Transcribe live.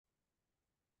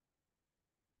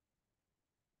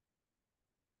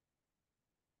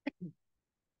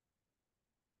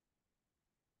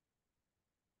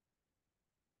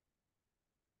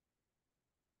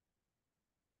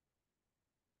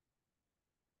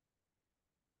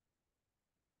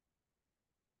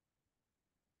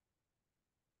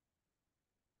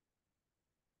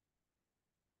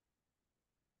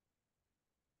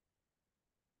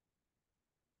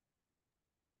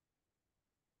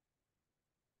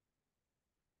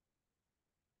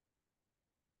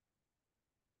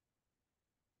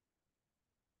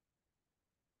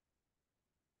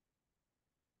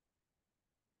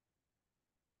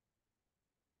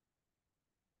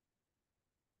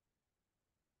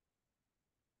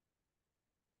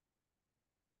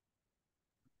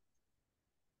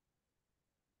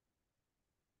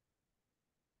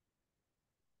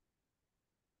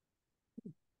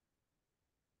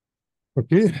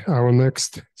Okay, our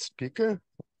next speaker.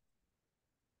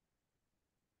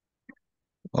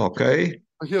 Okay.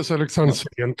 Here's Alexander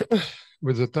Silenko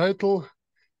with the title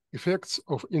Effects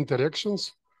of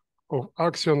Interactions of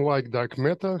Axion-like dark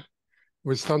matter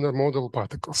with standard model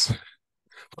particles.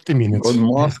 40 minutes. Good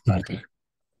morning.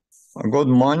 Good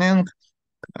morning.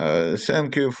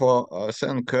 Thank you for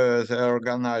thank the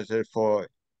organizer for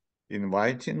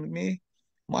inviting me.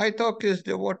 My talk is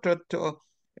devoted to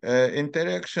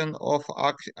interaction of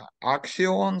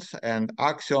axions and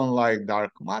axion-like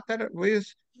dark matter with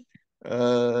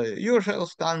usual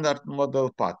standard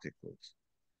model particles.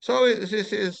 So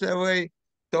this is a way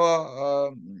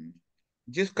to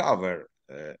discover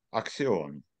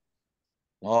axion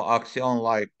or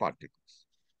axion-like particles.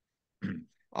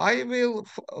 I will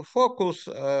focus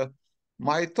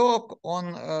my talk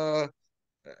on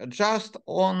just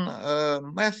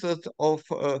on methods of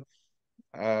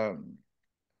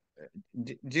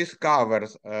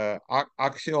discovers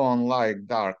axion-like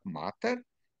dark matter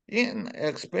in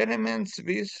experiments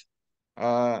with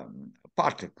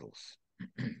particles.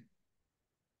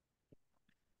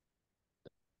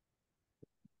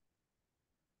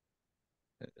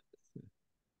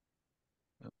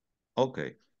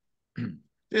 Okay,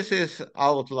 this is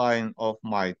outline of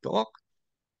my talk.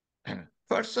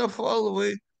 First of all,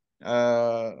 we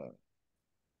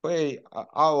pay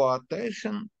our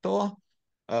attention to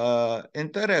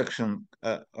interaction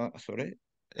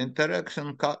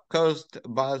caused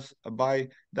by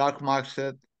dark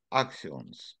matter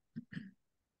axions.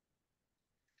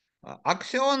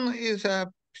 Axion is a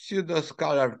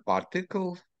pseudoscalar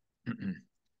particle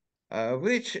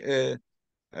which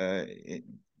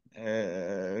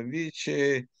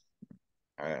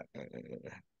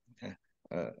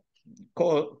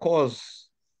cause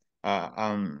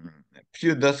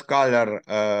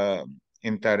pseudoscalar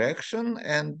interaction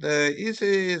and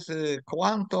is a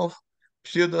quant of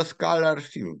pseudoscalar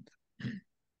field.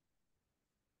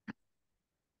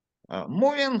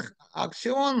 Moving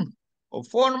axion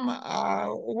form a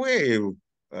wave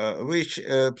which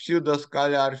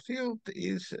pseudoscalar field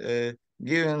is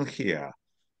given here.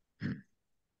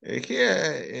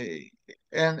 Here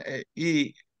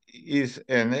E is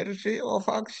energy of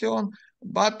axion,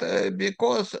 but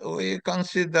because we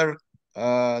consider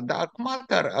dark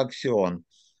matter axion,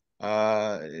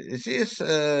 this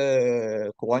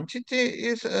quantity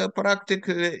is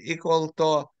practically equal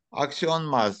to axion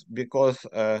mass because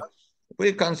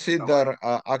we consider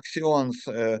axions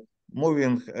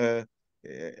moving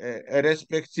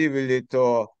respectively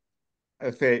to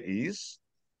phase.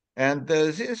 And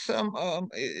this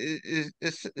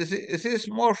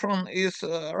motion is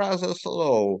rather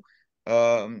slow.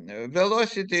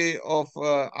 Velocity of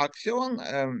axion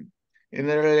in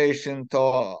relation to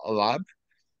lab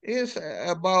is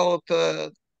about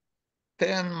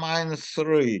 10 minus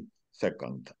 3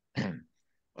 seconds.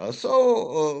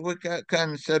 So we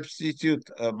can substitute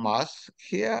mass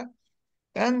here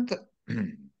and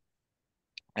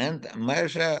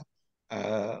measure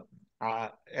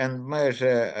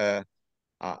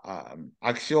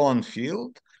axion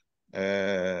field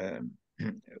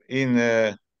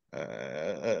in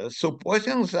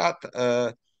supposing that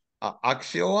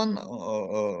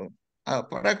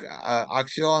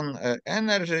axion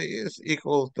energy is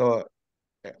equal to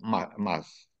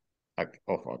mass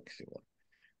of axion.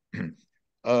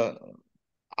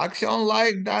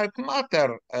 Axion-like dark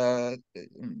matter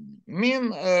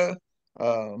mean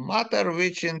matter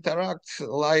which interacts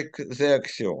like the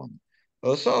axion.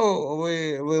 So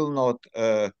we will not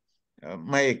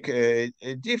make a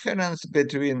difference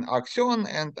between axion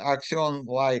and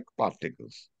axion-like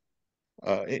particles.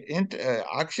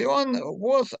 Axion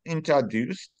was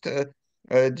introduced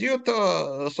due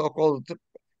to so-called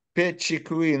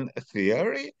Peccei-Quinn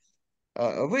theory,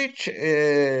 which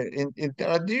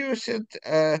introduced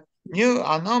new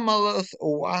anomalous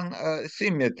one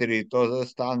symmetry to the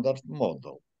standard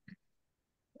model.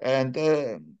 And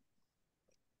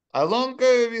along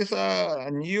with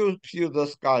a new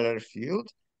pseudoscalar field,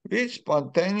 which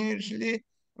spontaneously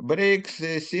breaks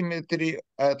the symmetry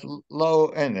at low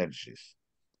energies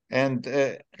and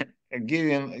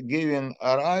giving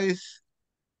a rise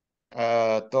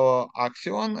to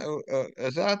axion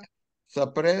that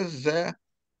suppress the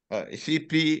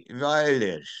CP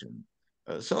violation.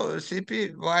 So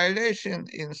CP violation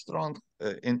in strong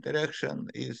interaction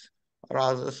is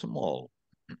rather small.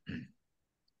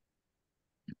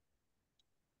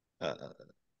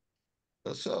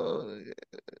 So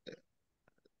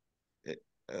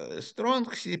strong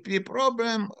CP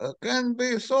problem can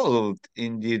be solved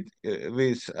indeed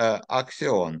with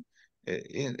axion.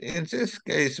 In this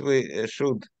case, we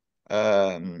should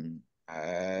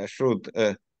should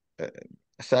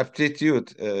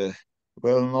substitute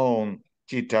well-known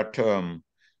theta term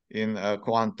in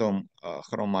quantum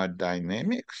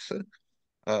chromodynamics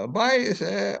by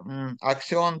the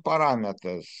axion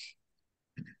parameters.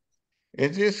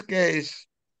 In this case,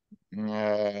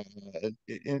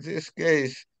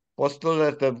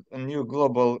 postulated new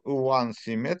global U1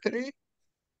 symmetry.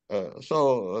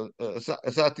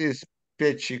 That is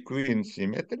Peccei-Quinn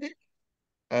symmetry.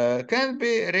 Can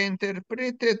be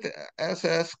reinterpreted as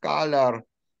a scalar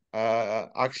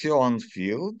axion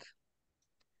field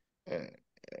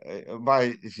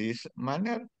by this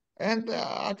manner, and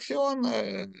axion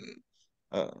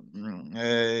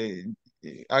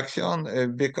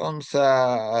becomes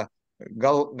a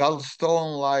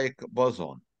Galstone-like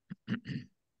boson.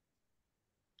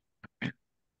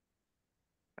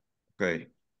 Okay.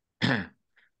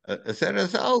 The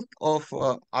result of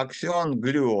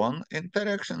axion-gluon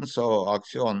interaction, so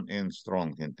axion in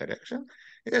strong interaction,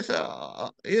 is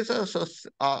a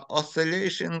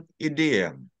oscillation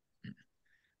EDM.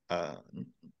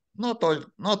 Not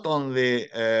only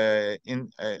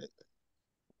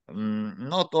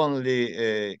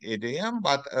EDM,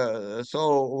 but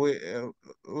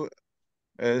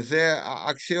the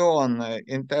axion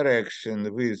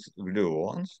interaction with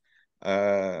gluons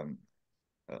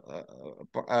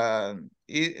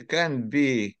it can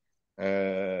be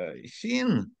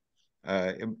seen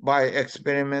by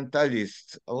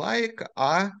experimentalists like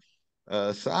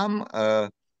some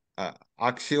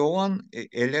axion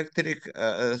electric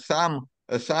some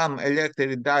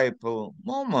electric dipole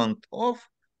moment of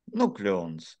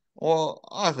nucleons or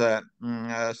other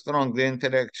strongly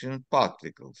interaction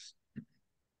particles.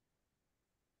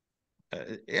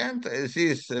 And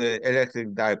this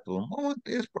electric dipole moment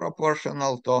is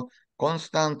proportional to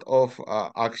constant of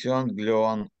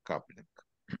axion-gluon coupling.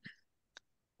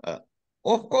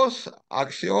 Of course,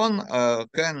 axion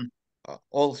can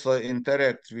also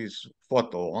interact with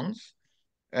photons,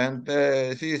 and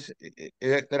this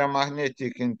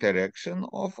electromagnetic interaction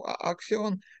of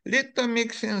axion lead to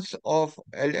mixings of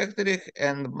electric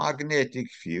and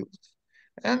magnetic fields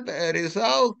and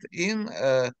result in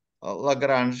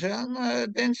Lagrangian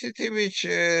density, which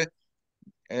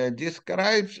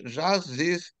describes just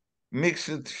this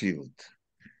mixed field.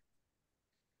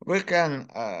 We can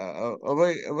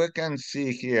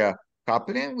see here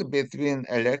coupling between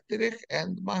electric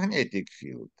and magnetic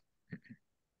field.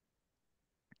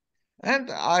 And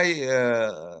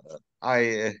I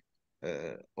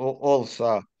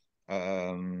also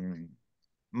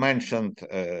mentioned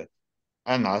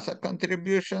another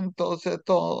contribution to the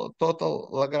total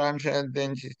Lagrangian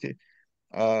density,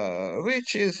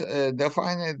 which is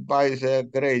defined by the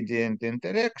gradient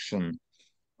interaction.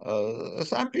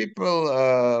 Some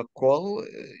people call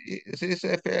this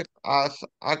effect as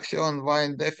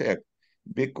axion-wind effect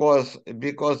because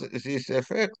this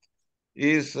effect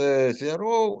is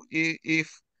zero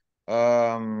if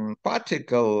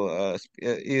particle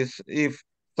if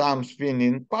some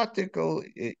spinning particle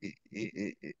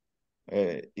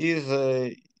is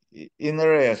in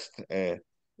rest in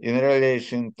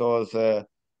relation to the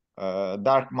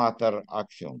dark matter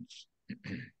axions.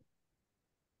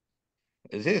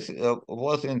 This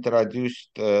was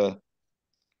introduced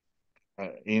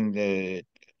in the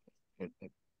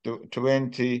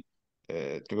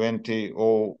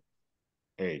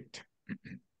 2008.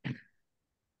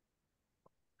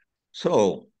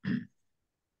 So,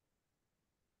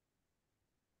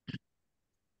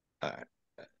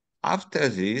 after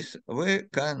this, we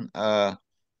can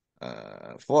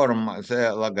form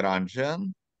the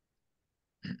Lagrangian,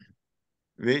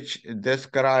 which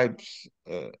describes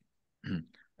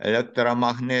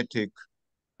electromagnetic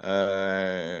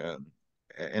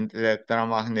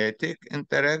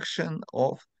interaction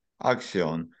of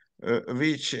axion,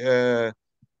 which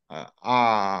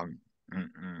are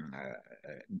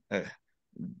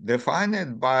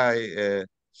defined by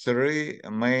three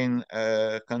main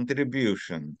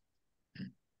contributions.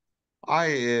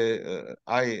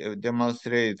 I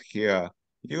demonstrate here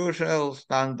usual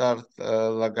standard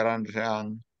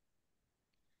Lagrangian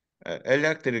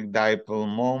electric dipole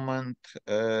moment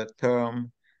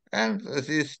term, and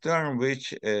this term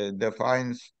which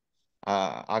defines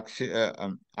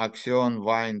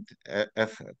axion-wind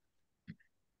effect.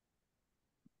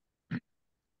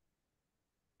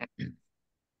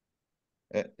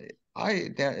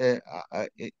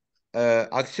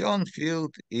 Axion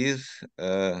field is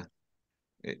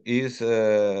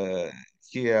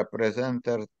here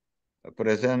presented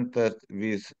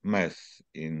with mass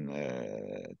in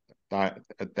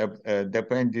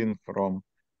depending from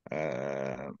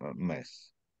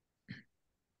mass.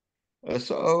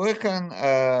 So we can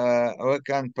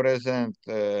present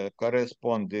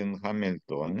corresponding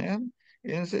Hamiltonian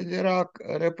in the Dirac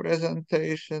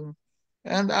representation,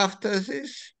 and after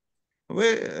this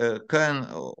we can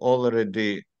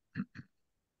already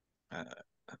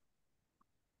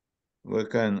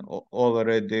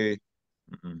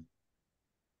mm,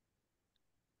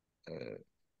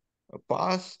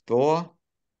 pass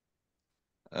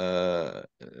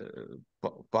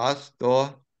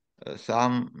to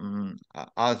some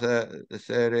other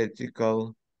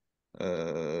theoretical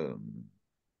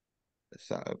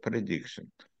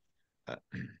prediction.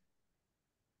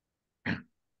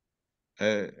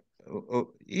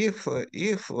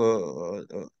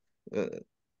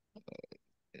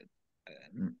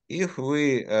 If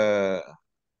we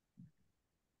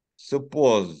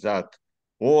suppose that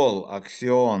all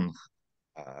axions,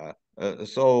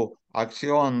 so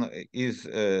axion is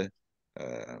the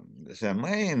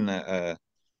main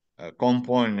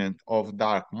component of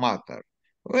dark matter,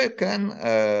 we can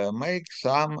make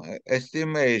some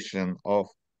estimation of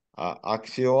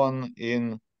axion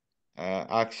in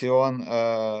axion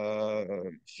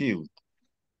field.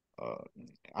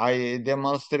 I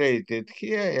demonstrated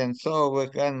here, and so we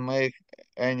can make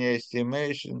any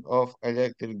estimation of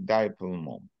electric dipole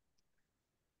moment,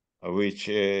 which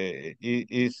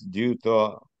is due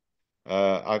to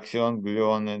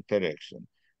axion-gluon interaction.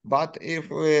 But if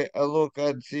we look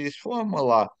at this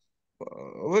formula,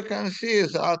 we can see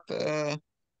that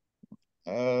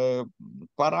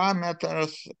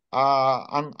parameters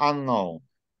are unknown.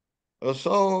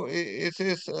 So it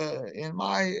is, in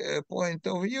my point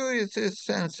of view, it is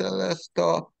senseless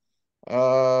to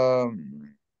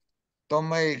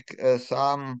make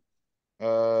some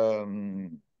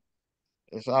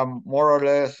more or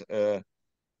less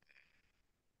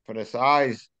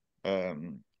precise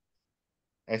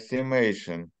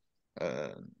estimation, uh,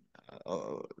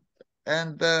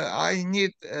 and I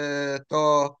need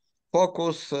to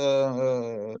focus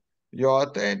your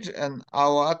attention and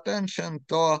our attention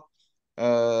to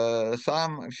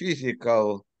some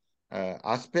physical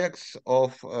aspects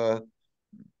of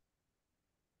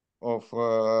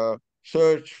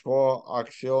search for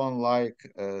axion-like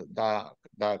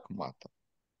dark matter.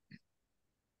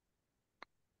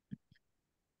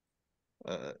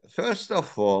 First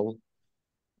of all,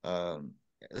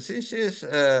 this is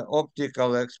an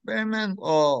optical experiment,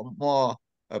 or more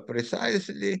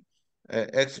precisely,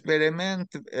 experiment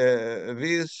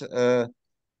with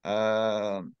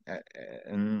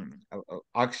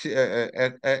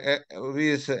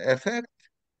with effect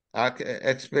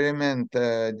experiment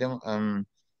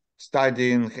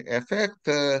studying effect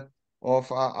of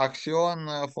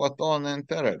axion photon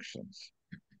interactions.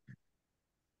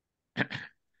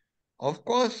 Of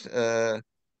course,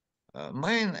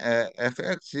 main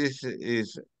effect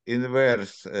is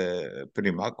inverse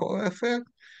Primakoff effect.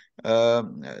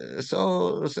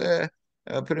 So the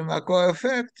Primakoff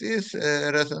effect is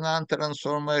a resonant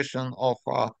transformation of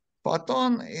a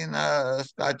photon in a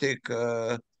static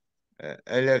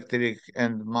electric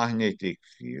and magnetic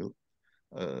field.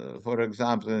 For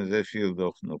example, in the field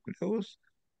of nucleus,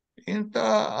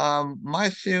 into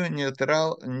massive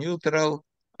neutral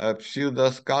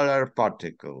pseudoscalar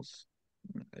particles.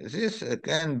 This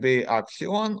can be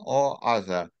axion or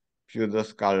other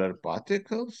pseudoscalar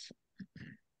particles.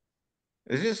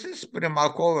 This is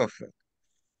Primakov effect.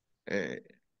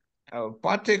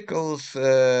 Particles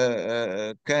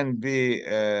can be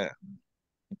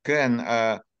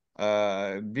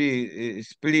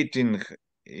splitting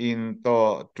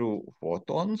into two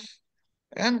photons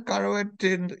and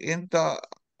converted into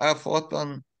a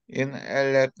photon in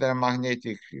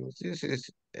electromagnetic field. This is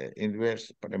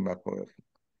inverse Primakov.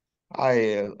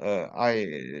 I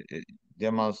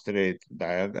demonstrate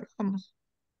diagrams.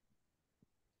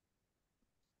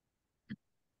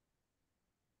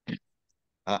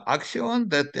 Axion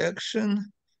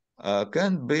detection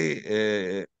can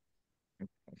be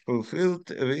fulfilled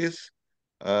with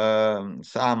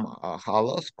some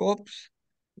haloscopes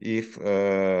if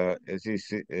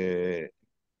this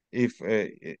if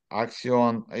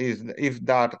axion is if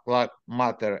dark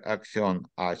matter axion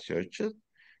are searched,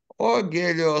 or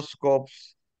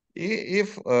helioscopes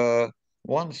if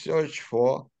one search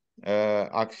for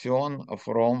axion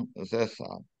from the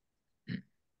sun.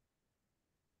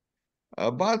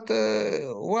 But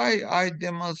why I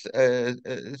demonstrate?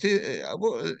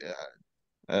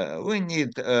 We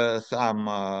need some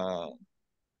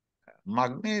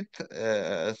magnet,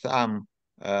 some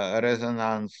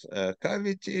resonance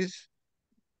cavities,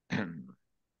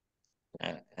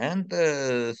 and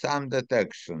some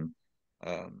detection.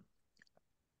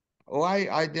 Why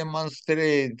I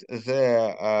demonstrate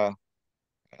the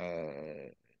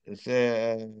the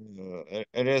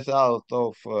result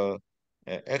of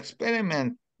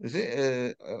experiment,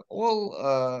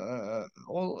 all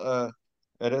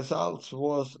results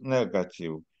was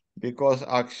negative because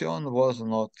axion was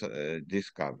not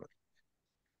discovered.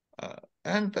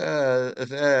 And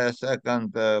the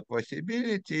second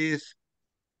possibility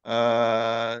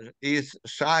is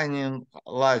shining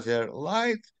laser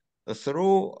light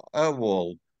through a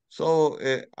wall. So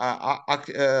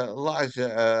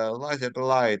laser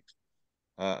light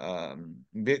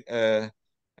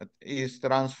is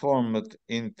transformed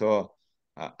into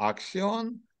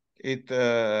axion. It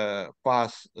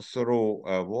passes through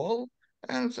a wall,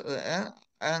 and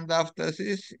after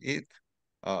this, it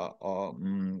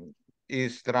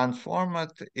is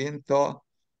transformed into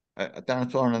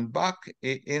transformed back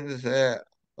in the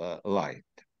light.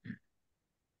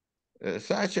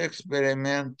 Such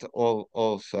experiment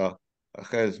also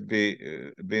has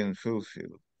been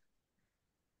fulfilled.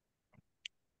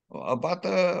 But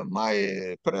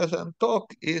my present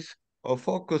talk is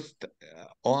focused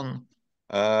on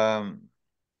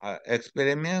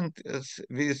experiments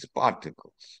with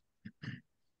particles.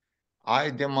 I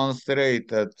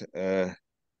demonstrated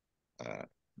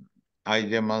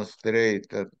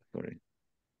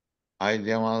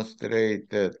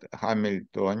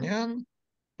Hamiltonian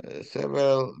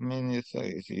several minutes.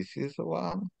 This is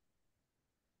one,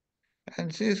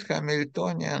 and this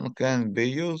Hamiltonian can be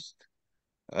used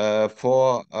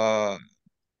for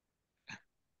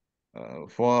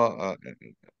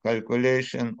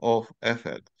calculation of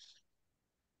effects.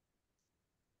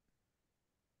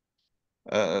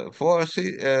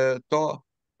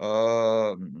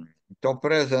 To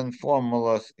present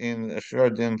formulas in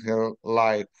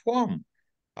Schrödinger-like form,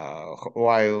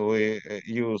 while we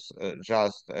use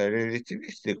just a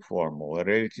relativistic formula,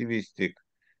 relativistic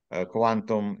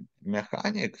quantum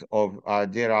mechanics of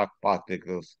Dirac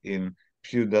particles in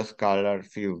pseudoscalar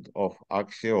field of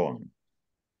Axion.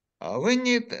 We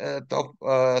need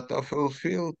to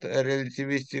fulfill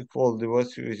relativistic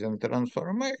fold-Diffusion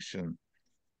transformation,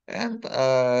 and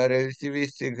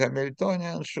relativistic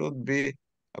Hamiltonian should be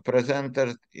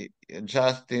presented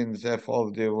just in the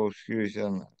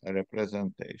fold-Diffusion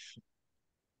representation.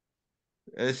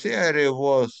 A theory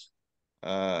was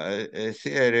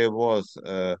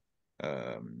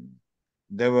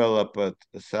developed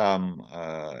some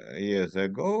years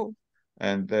ago,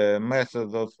 and the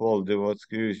method of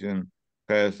fold-Diffusion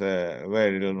has a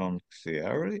very long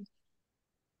theory.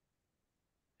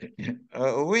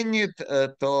 We need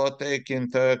to take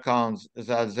into account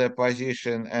that the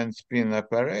position and spin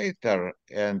operator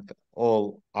and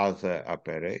all other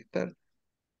operators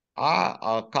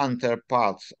are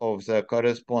counterparts of the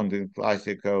corresponding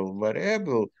classical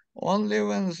variable only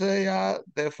when they are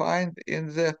defined in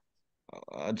the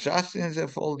just in the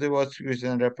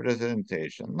fold-Diffusion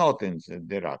representation, not in the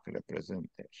Dirac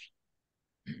representation.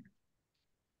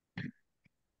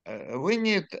 We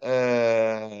need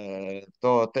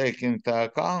to take into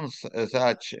account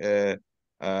such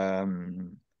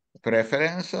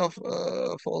preference of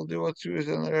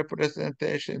fold-Diffusion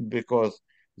representation because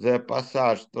the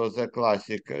passage to the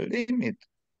classical limit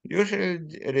usually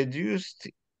reduced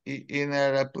in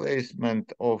a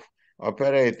replacement of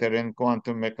operator in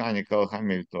quantum mechanical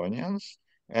Hamiltonians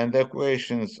and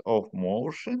equations of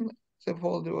motion, the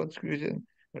fold-Diffusion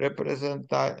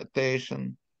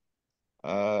representation,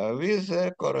 with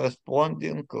the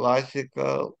corresponding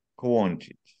classical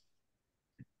quantity.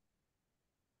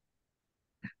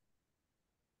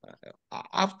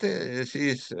 After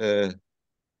this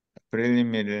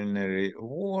preliminary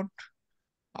work,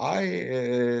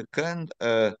 I can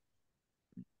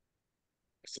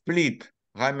split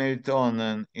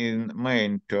Hamiltonian in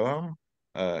main term,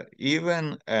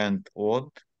 even and odd,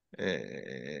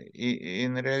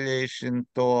 in relation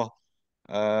to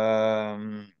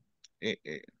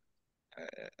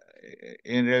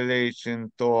in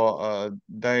relation to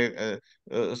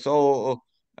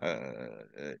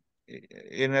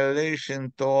in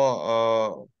relation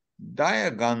to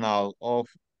diagonal of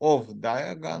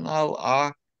diagonal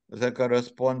are the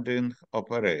corresponding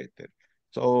operator.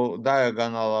 So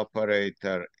diagonal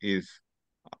operator is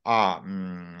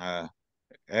M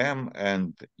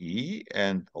and E,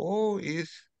 and O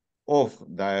is off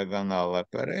diagonal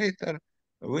operator,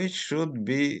 which should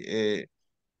be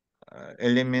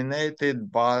eliminated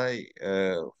by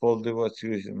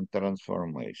fold-Diffusion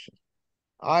transformation.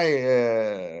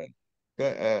 I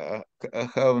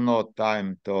have no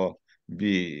time to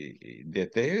be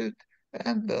detailed,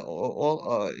 and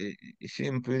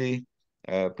simply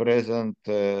present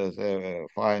the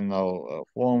final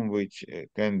form which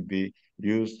can be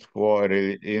used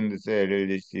in the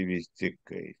relativistic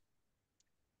case.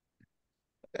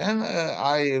 And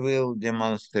I will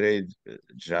demonstrate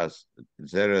just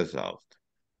the result.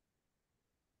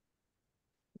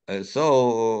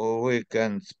 So we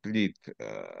can split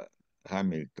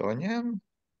Hamiltonian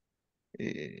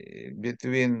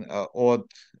between odd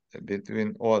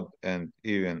and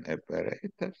even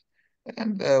operators,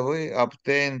 and we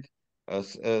obtained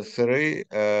three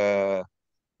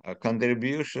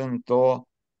contribution to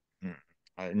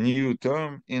a new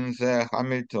term in the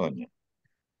Hamiltonian.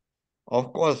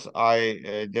 Of course,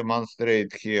 I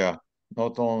demonstrate here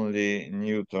not only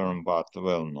new term but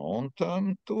well-known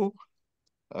term too.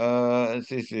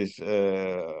 This is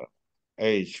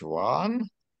H1.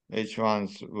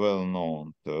 H1's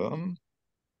well-known term.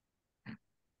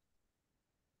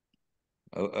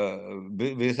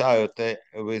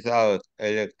 Without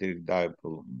electric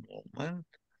dipole moment,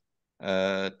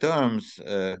 terms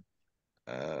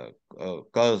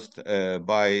caused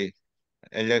by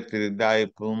electric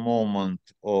dipole moment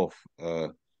of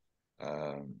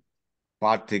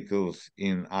particles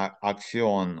in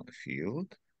axion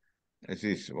field.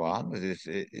 This one. This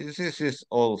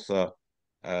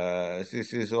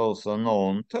is also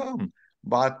known term,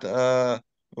 but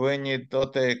we need to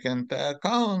take into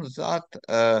account that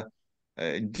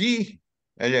d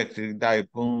electric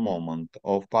dipole moment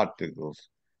of particles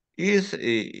is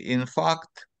in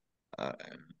fact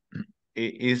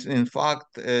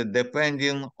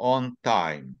depending on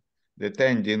time,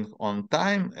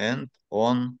 and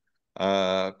on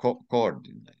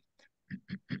coordinate.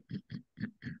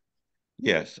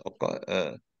 Yes,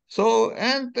 okay. So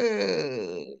and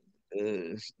the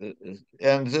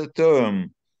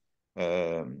term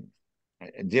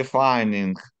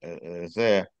defining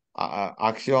the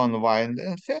Axion-like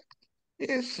effect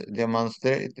is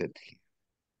demonstrated here.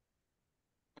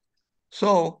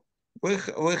 So we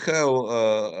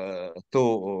have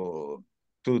two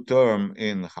terms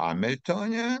in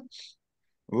Hamiltonians,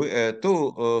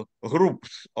 two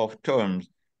groups of terms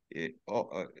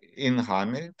in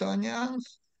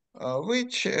Hamiltonians,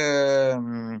 which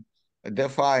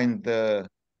define the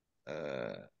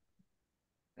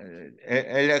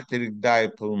electric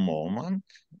dipole moment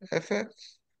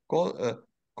effects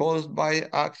caused by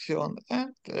axion,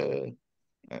 and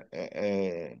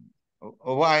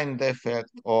wind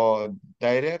effect or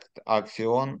direct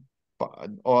axion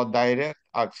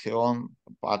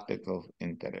particle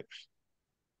interaction.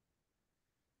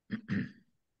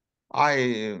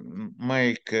 I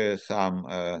make some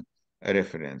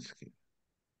reference here.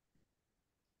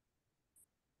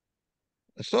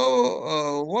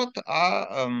 So, what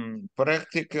are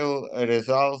practical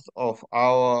results of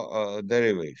our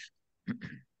derivation?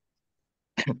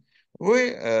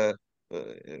 We,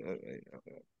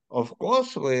 of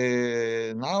course,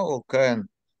 we now can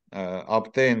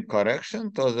obtain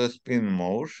correction to the spin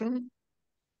motion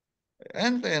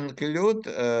and include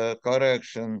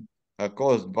correction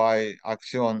caused by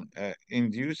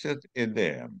axion-induced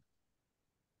EDM.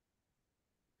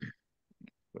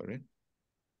 Sorry.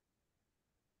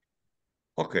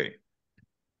 Okay.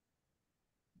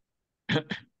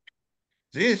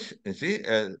 We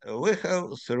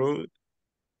have three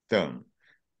terms.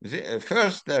 The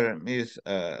first term is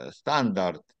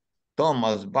standard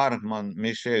Thomas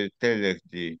Barkman-Michel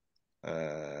Telegdi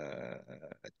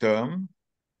term,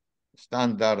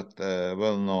 standard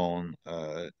well-known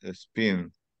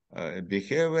spin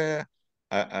behavior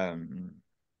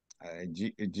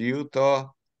due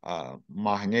to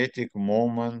magnetic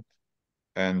moment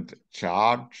and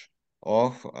charge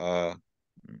of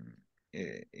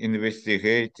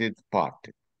investigated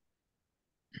particle.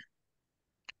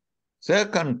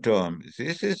 Second term,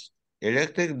 this is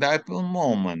electric dipole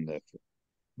moment effect,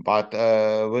 but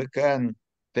we can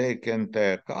take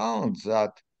into account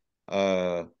that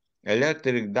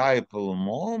electric dipole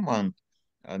moment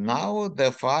now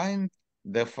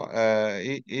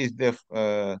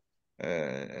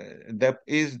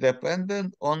is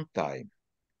dependent on time.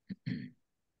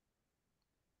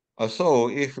 So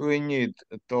if we need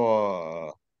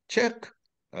to check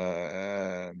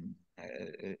the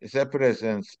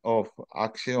presence of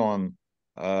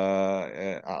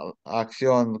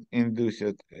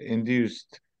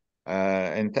axion-induced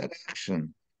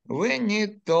interaction, we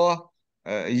need to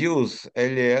use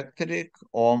electric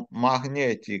or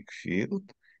magnetic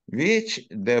field which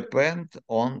depend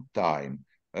on time,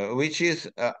 which is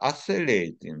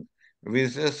oscillating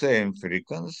with the same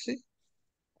frequency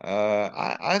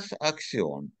as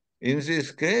axion. In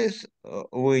this case,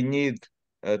 we need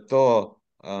to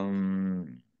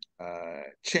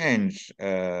change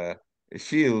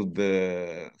field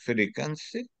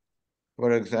frequency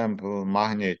for example,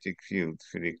 magnetic field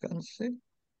frequency,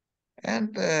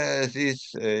 and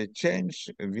this change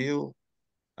will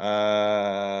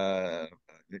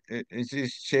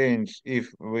this change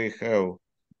if we have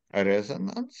a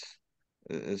resonance.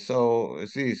 So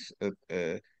this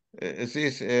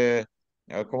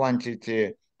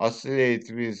quantity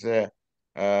oscillates with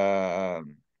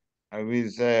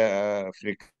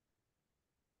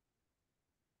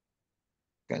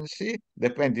frequency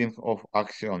depending of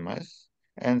axion mass,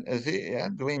 and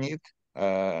we need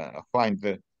find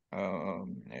the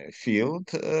field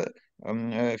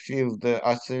field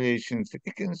oscillation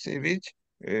frequency which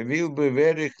will be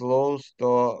very close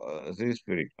to this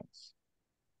frequency.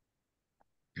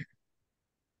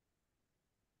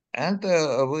 And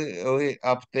we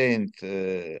obtained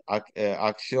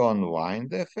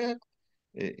Axion-wind effect.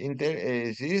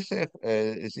 This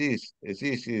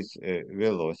is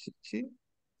velocity,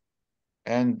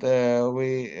 and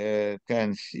we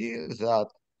can see that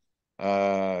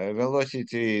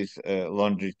velocity is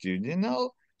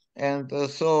longitudinal, and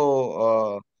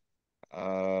so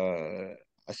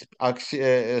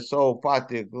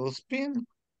particle spin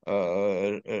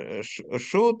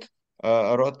should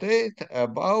rotate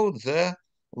about the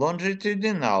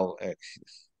longitudinal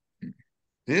axis.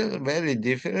 This is very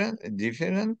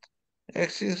different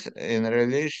axis in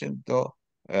relation to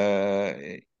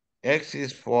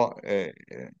axis for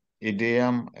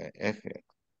EDM effect.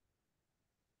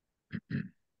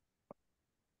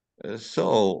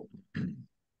 So,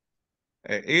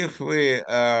 if we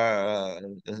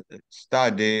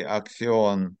study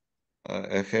axion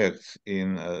effects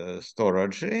in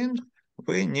storage ring,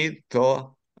 we need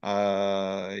to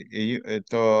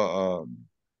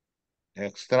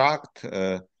extract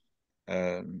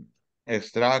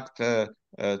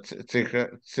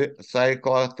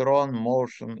cyclotron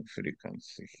motion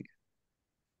frequency.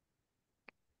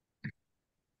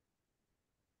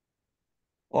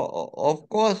 Of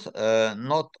course,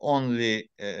 not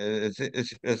only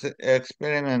the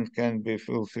experiment can be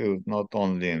fulfilled not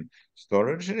only in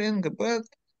storage ring,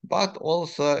 but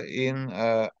also in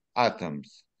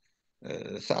atoms.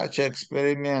 Such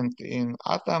experiment in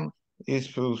atom is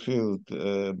fulfilled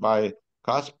by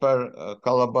Casper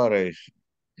collaboration.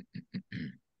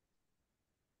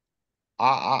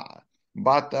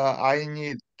 But I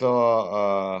need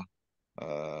to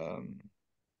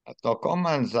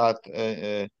comment that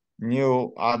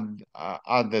new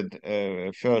added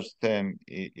first term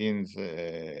in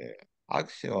the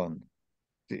axion,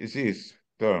 this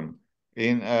term,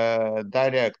 in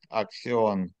direct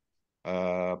axion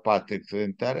particle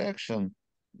interaction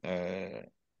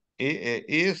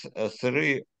is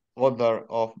 3 order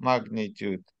of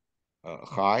magnitude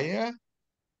higher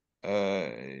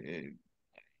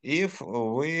if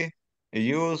we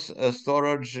use a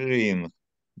storage ring,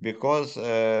 because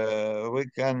we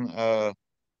can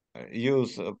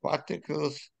use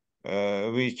particles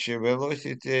which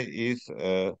velocity is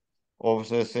of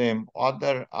the same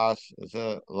order as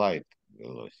the light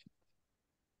velocity.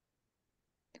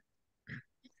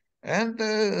 And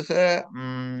the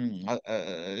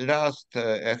last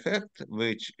effect,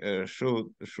 which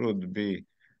should be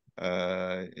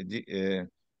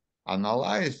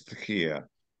analyzed here,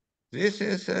 this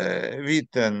is a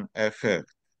Witten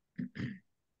effect.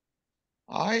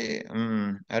 I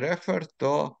refer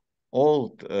to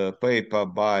old paper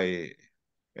by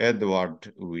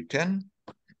Edward Witten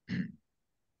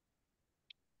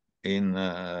in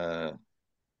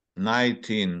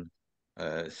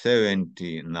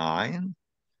 1979,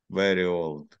 very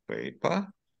old paper,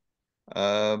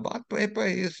 but paper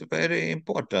is very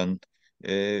important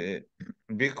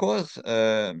because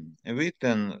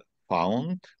Witten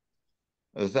found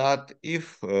that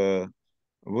if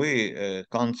we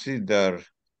consider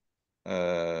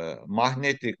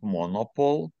magnetic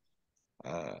monopole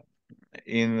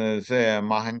in the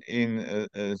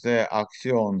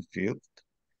axion field,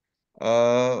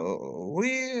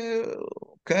 we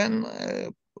can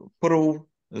prove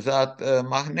that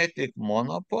magnetic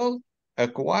monopole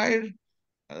acquire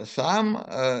some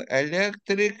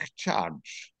electric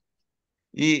charge.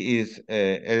 E is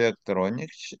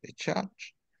electronic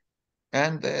charge,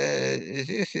 and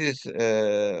this is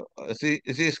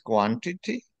this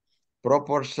quantity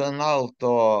proportional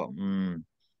to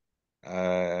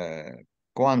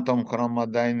quantum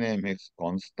chromodynamics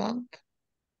constant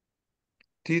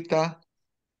theta,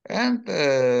 and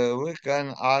we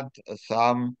can add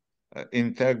some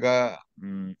integer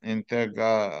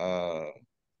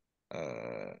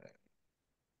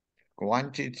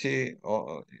quantity,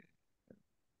 or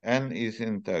n is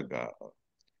integer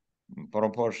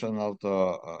proportional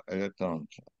to electron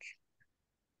charge.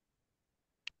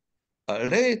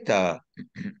 Later,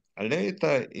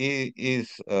 later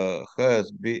is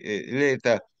has been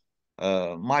later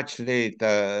much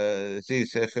later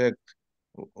this effect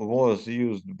was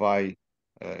used by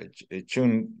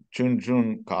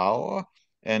Chun Kao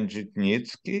and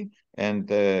Zhitnitsky,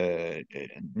 and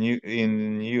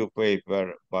in new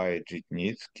paper by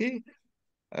Zhitnitsky,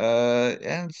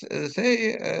 and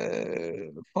they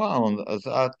found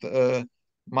that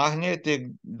magnetic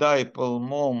dipole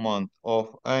moment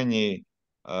of any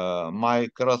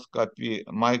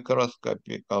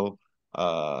microscopical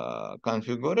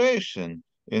configuration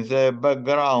in the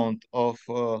background of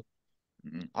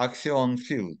axion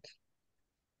field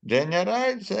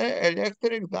generates the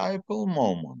electric dipole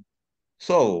moment.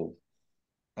 So,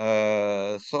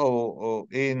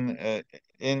 in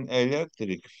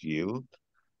electric field,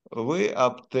 we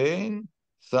obtain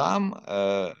some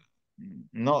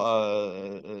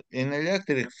in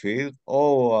electric field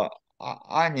or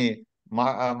any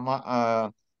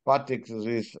particles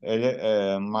with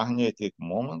magnetic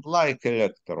moment like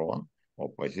electron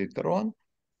or positron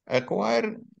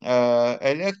acquire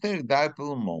electric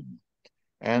dipole moment,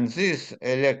 and this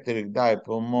electric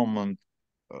dipole moment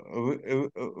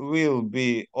will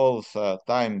be also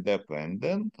time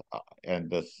dependent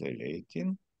and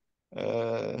oscillating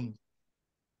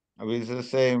with the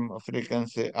same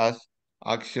frequency as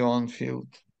axion field.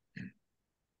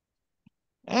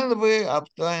 And we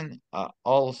obtain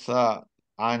also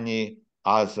any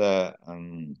other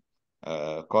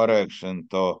correction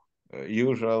to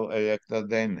usual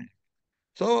electrodynamics.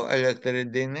 So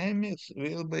electrodynamics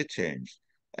will be changed.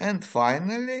 And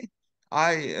finally,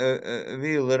 I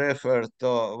will refer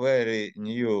to very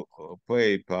new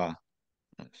paper,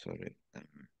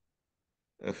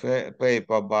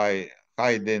 paper by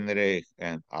Heidenreich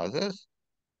and others,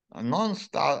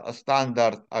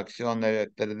 non-standard axion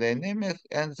electrodynamics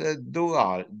and the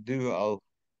dual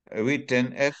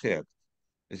Witten effect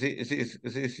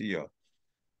this year.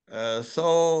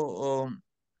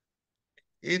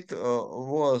 It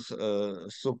was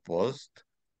supposed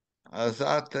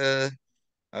that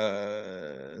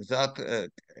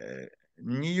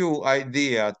new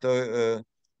idea to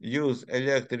use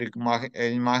electric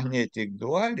magnetic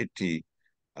duality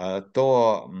to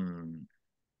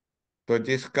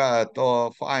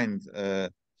find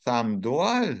some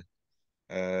dual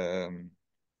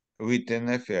Witten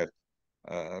effect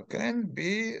can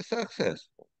be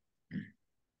successful.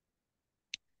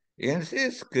 In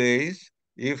this case,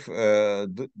 if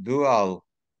dual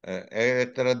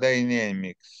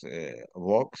electrodynamics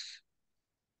works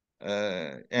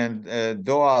and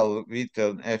dual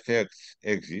Witten effects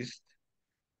exist,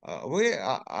 we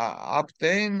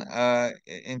obtain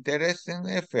interesting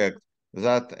effect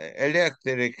that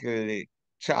electrically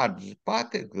charged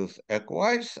particles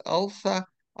acquires also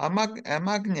a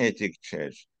magnetic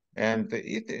charge, and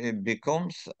it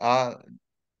becomes a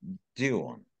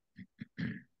gluon.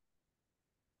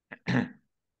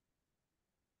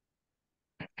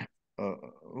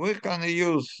 We can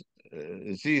use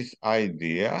this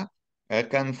idea, a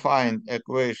confined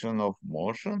equation of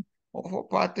motion of a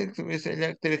particle with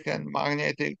electric and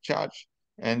magnetic charge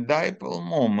and dipole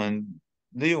moment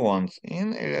gluons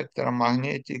in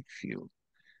electromagnetic field.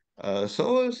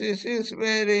 So this is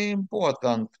very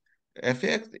important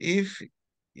effect if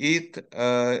it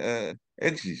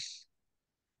exists.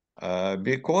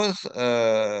 Because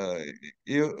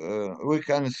we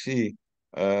can see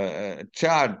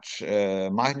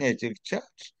magnetic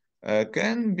charge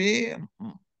can be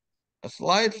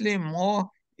slightly more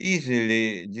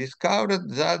easily discovered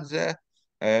than the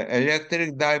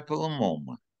electric dipole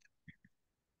moment.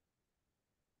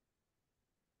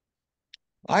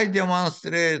 I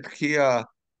demonstrate here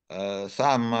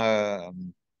some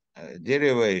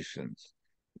derivations.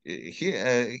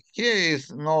 Here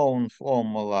is known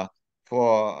formula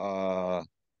for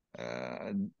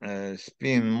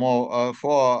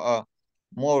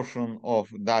motion of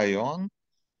dion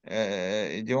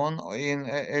in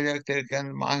electric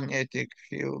and magnetic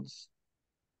fields,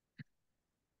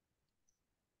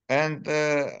 and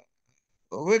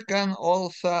we can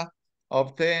also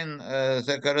obtain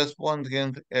the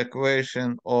corresponding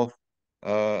equation of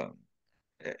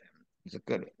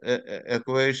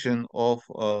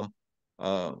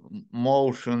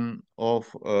motion of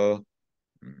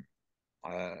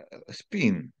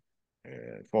spin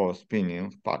for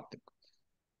spinning particles.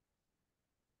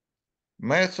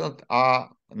 Methods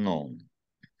are known.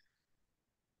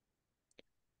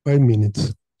 5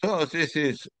 minutes. So this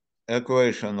is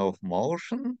equation of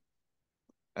motion,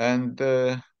 and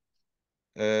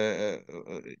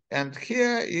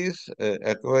here is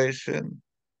equation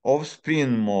of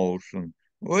spin motion.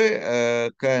 we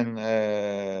can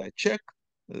check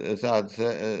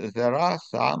that there are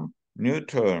some new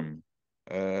terms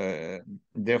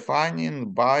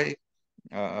defined by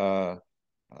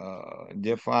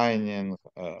defined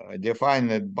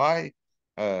by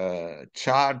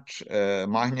charge,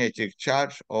 magnetic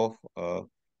charge of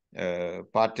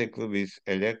particle with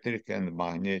electric and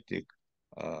magnetic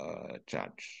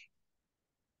charge.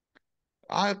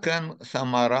 I can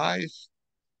summarize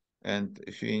and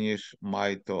finish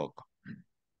my talk.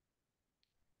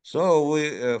 So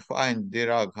we find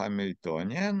Dirac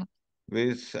Hamiltonian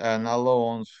with an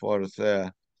allowance for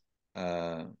the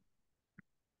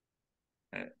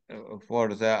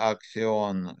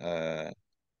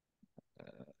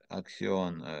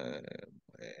Axion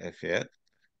effect,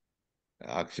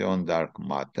 Axion dark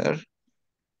matter,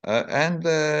 and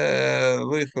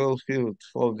we fulfilled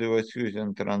full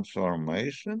diffusion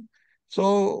transformation.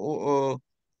 So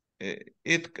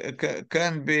it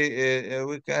can be,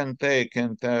 we can take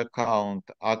into account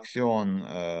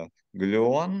axion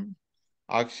gluon,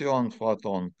 axion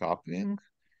photon coupling,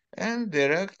 and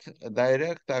direct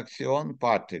axion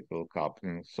particle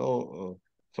coupling,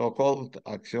 so-called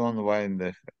axion wind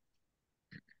effect.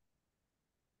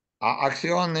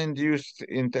 Axion-induced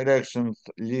interactions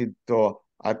lead to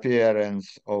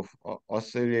appearance of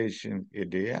oscillating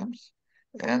EDMs,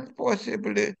 and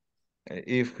possibly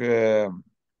if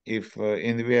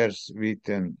inverse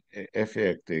Witten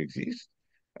effect exists,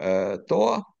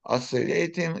 to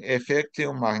oscillating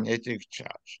effective magnetic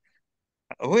charge.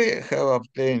 We have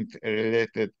obtained a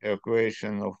related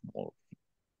equation of motion.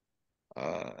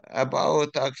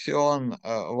 About axion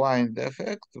wind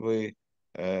effect, we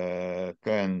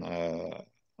can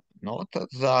note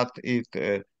that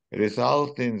it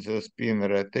results in the spin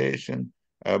rotation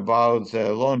about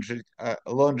the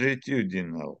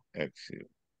longitudinal axis.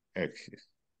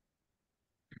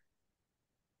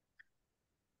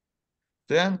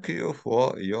 Thank you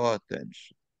for your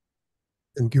attention.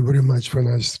 Thank you very much for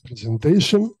nice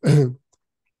presentation.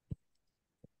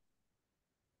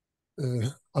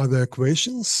 Other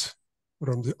questions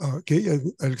from the, okay,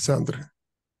 Alexander,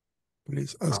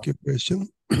 please ask your question.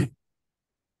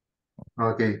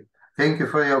 Okay, thank you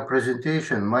for your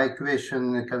presentation. My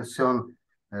question concerns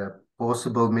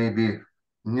possible maybe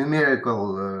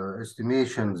numerical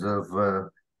estimations of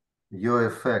your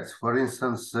effects. For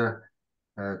instance,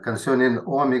 concerning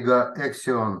omega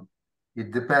axion,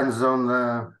 it depends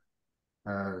on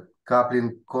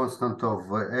coupling constant of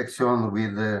axion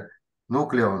with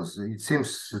nucleons. It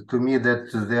seems to me that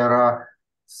there are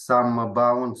some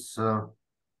bounds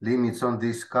limits on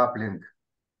this coupling.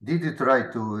 Did you try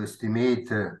to estimate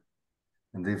the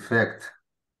effect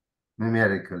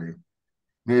numerically?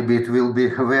 Maybe it will be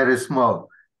very small.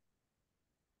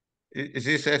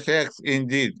 This effect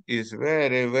indeed is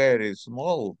very, very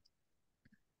small.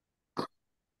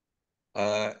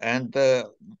 And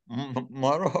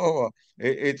moreover,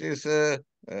 it is,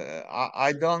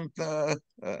 I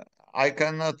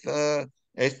cannot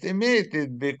estimate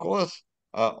it because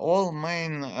all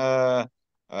main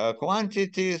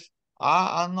quantities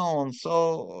are unknown.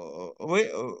 So we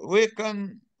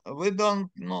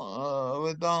don't know,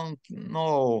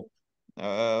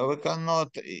 we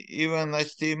cannot even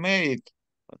estimate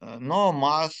no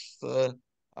mass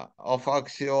of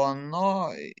axion,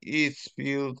 no its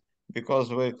field, because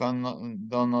we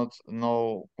do not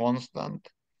know constant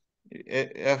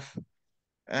f,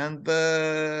 and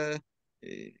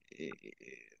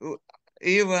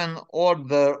even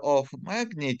order of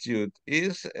magnitude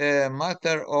is a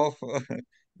matter of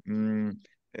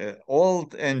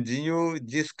old and new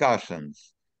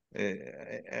discussions.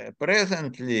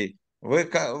 Presently, we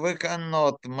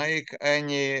cannot make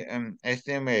any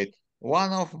estimate.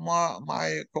 One of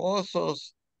my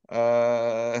courses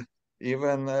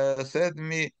even said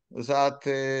me that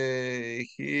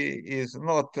he is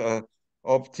not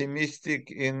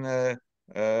optimistic in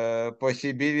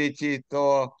possibility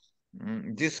to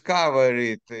discover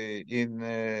it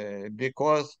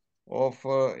because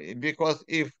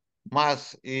if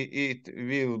mass it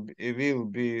will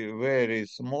be very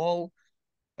small,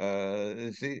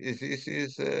 this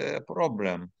is a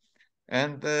problem,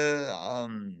 and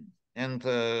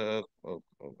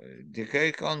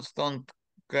decay constant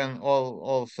can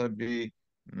also be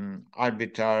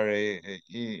arbitrary.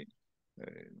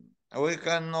 We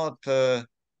cannot.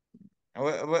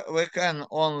 We can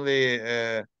only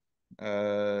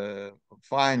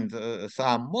find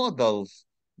some models,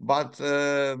 but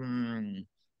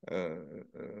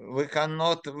we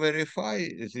cannot verify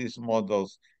these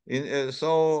models.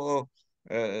 So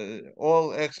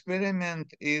all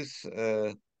experiment is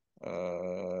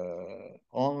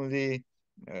only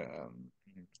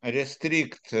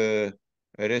restrict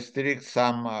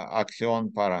some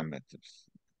axion parameters.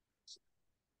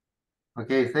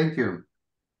 Okay, thank you.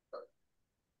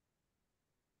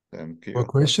 Thank you. More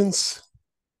questions,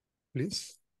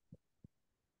 please?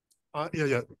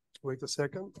 Yeah. Wait a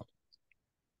second.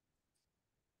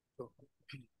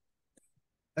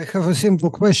 I have a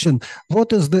simple question.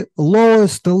 What is the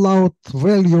lowest allowed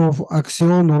value of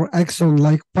axion or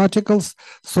axion-like particles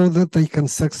so that they can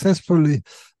successfully,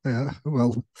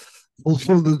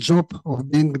 fulfill the job of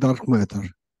being dark matter?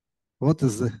 What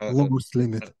is the lowest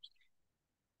limit?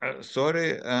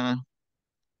 Sorry. I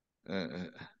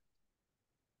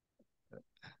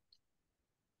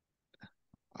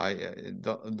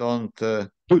don't.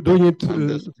 Do you need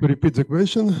to repeat the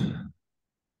question?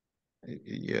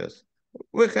 Yes.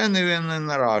 We can even in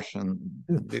Russian.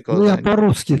 Ну, я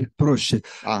по-русски проще.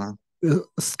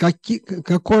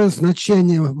 Какое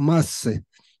значение массы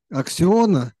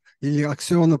аксиона или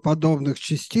аксионоподобных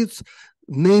частиц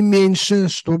наименьшее,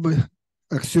 чтобы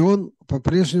аксион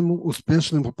по-прежнему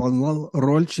успешно выполнял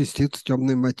роль частиц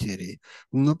темной материи?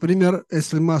 Например,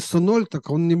 если масса 0, так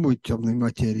он не будет темной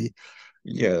материей.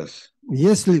 Yes.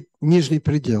 Если нижний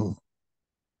предел.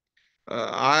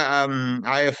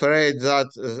 I afraid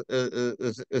that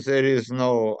there is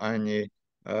no any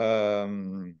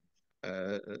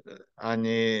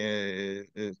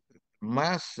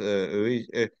mass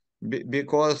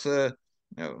because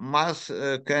mass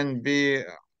can be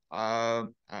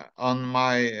on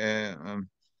my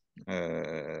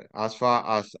as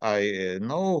far as I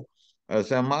know,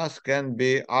 the mass can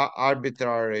be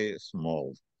arbitrarily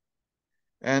small.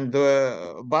 And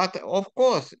but of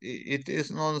course it is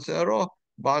non-zero,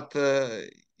 but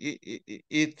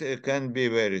it can be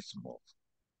very small.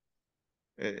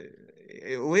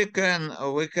 We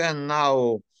can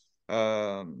now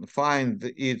find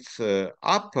its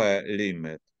upper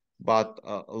limit, but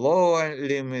lower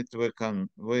limit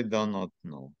we do not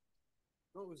know.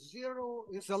 So 0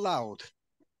 is allowed.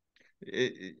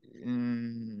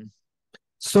 Mm.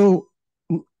 So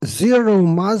 0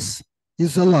 mass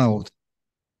is allowed.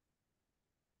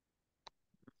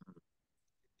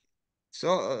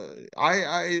 So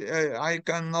I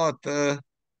cannot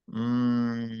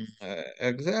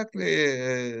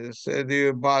exactly say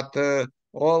you, but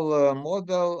all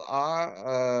model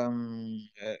are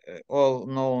all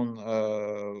known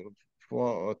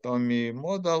photomy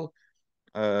model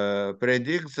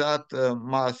predicts that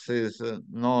mass is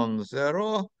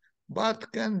non-zero,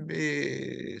 but can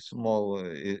be small.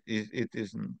 It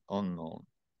is unknown.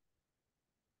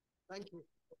 Thank you.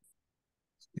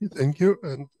 Thank you.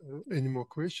 And any more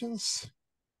questions?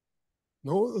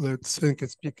 No, let's thank the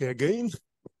speaker again.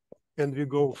 And we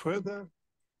go further.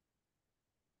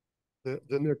 The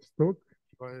next talk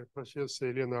by Professor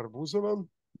Elena Arbuzova.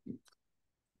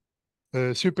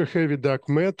 Super heavy dark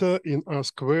matter in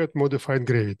R² modified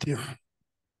gravity.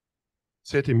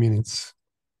 30 minutes.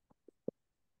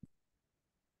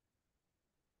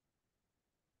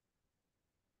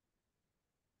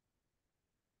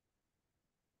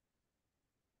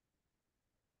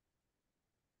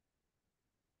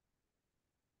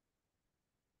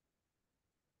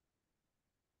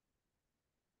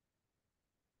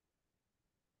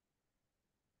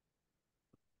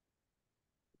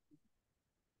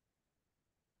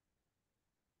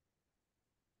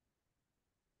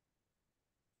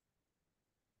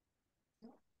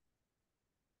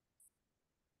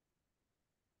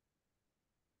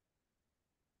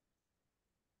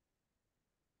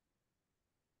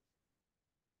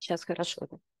 Сейчас хорошо.